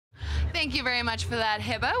Thank you very much for that,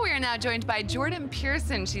 Hiba. We are now joined by Jordan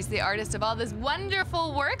Pearson. She's the artist of all this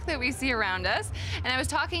wonderful work that we see around us. And I was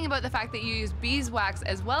talking about the fact that you use beeswax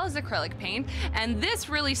as well as acrylic paint. And this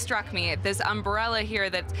really struck me. This umbrella here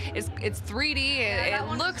it's 3D.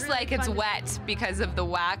 It looks really like it's wet because of the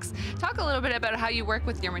wax. Talk a little bit about how you work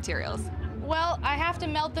with your materials. Well, I have to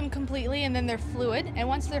melt them completely and then they're fluid. And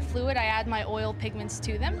once they're fluid, I add my oil pigments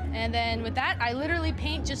to them. And then with that, I literally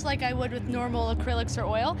paint just like I would with normal acrylics or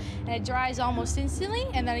oil. And it dries almost instantly.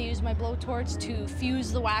 And then I use my blowtorch to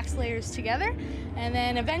fuse the wax layers together. And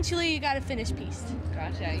then eventually you got a finished piece.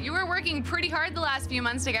 Gotcha. You were working pretty hard the last few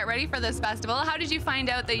months to get ready for this festival. How did you find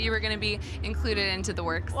out that you were going to be included into the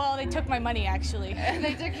works? Well, they took my money actually.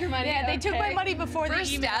 They took your money? Yeah, they took my money before they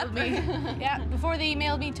emailed me. Yeah, before they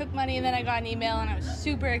emailed me, took money, and then I got an email and I was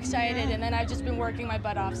super excited, and then I've just been working my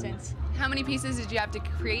butt off since. How many pieces did you have to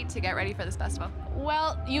create to get ready for this festival?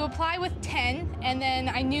 Well, you apply with 10, and then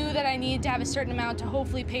I knew that I needed to have a certain amount to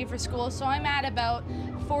hopefully pay for school, so I'm at about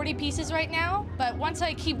 40 pieces right now, but once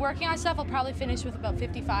I keep working on stuff, I'll probably finish with about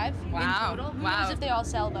 55 in total. Who knows if they all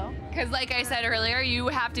sell, though. Because like I said earlier, you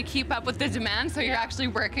have to keep up with the demand, so you're actually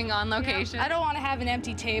working on location. I don't want to have an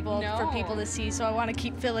empty table for people to see, so I want to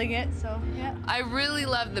keep filling it, so yeah. I really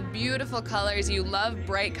love the beautiful colors. You love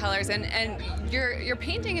bright colors, and your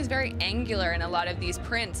painting is very angular in a lot of these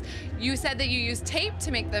prints. You said that you use tape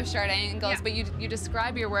to make those sharp angles, but you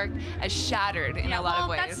describe your work as shattered in a lot of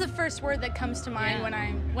ways. That's the first word that comes to mind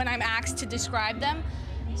when I'm asked to describe them.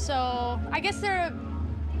 So I guess they're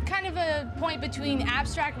kind of a point between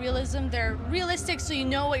abstract realism. They're realistic, so you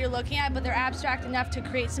know what you're looking at, but they're abstract enough to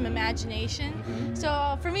create some imagination.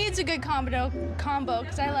 So for me, it's a good combo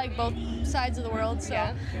because I like both sides of the world.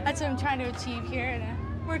 So that's what I'm trying to achieve here. And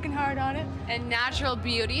working hard on it. And natural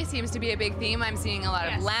beauty seems to be a big theme. I'm seeing a lot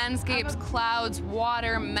of landscapes, clouds,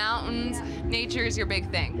 water, mountains. Nature is your big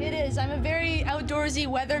thing. It is. I'm a very outdoorsy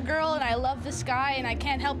weather girl, and I love the sky, and I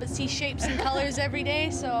can't help but see shapes and colors every day,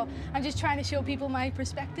 so I'm just trying to show people my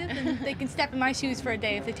perspective, and they can step in my shoes for a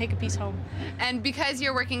day if they take a piece home. And because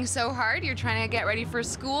you're working so hard, you're trying to get ready for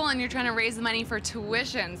school, and you're trying to raise the money for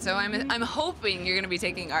tuition, so I'm hoping you're going to be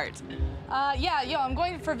taking art. I'm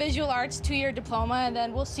going for visual arts 2-year diploma, and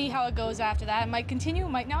then we'll see how it goes after that. It might continue,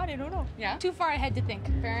 might not, I don't know. Yeah? Too far ahead to think.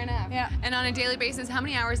 Fair enough. Yeah. And on a daily basis, how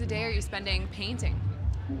many hours a day are you spending painting?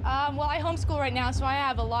 Well, I homeschool right now, so I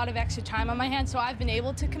have a lot of extra time on my hands, so I've been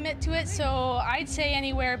able to commit to it. So I'd say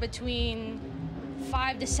anywhere between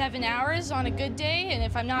 5 to 7 hours on a good day, and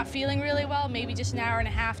if I'm not feeling really well, maybe just an hour and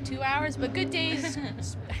a half, 2 hours, but good days,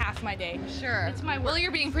 half my day. Sure. It's my work. Well,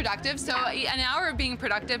 you're being productive, so an hour of being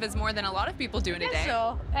productive is more than a lot of people do in a day.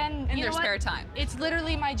 So, and in their spare time. It's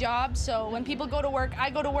literally my job, so when people go to work,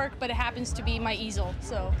 I go to work, but it happens to be my easel,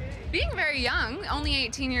 so. Being very young, only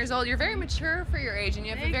 18 years old, you're very mature for your age, and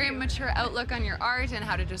you have a very mature outlook on your art and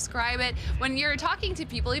how to describe it. When you're talking to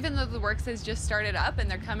people, even though the work has just started up and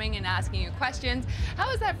they're coming and asking you questions,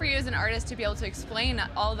 how is that for you as an artist to be able to explain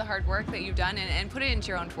all the hard work that you've done and put it into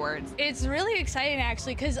your own words? It's really exciting,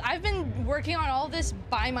 actually, because I've been working on all this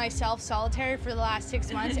by myself, solitary, for the last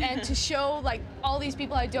 6 months, and to show like all these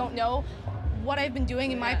people I don't know what I've been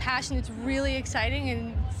doing and my passion, it's really exciting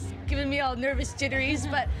and it's giving me all nervous jitteries,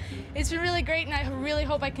 but it's been really great, and I really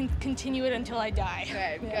hope I can continue it until I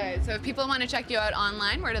die. Good. So if people want to check you out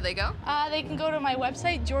online, where do they go? They can go to my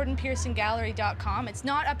website, jordanpearsongallery.com. It's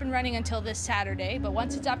not up and running until this Saturday, but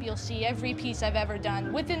once it's up, you'll see every piece I've ever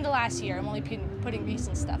done within the last year. I'm only putting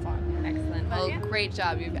recent stuff on. Excellent. Well, great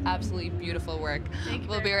job. You have absolutely beautiful work. Thank you.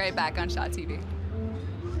 We'll be right back on Shot TV.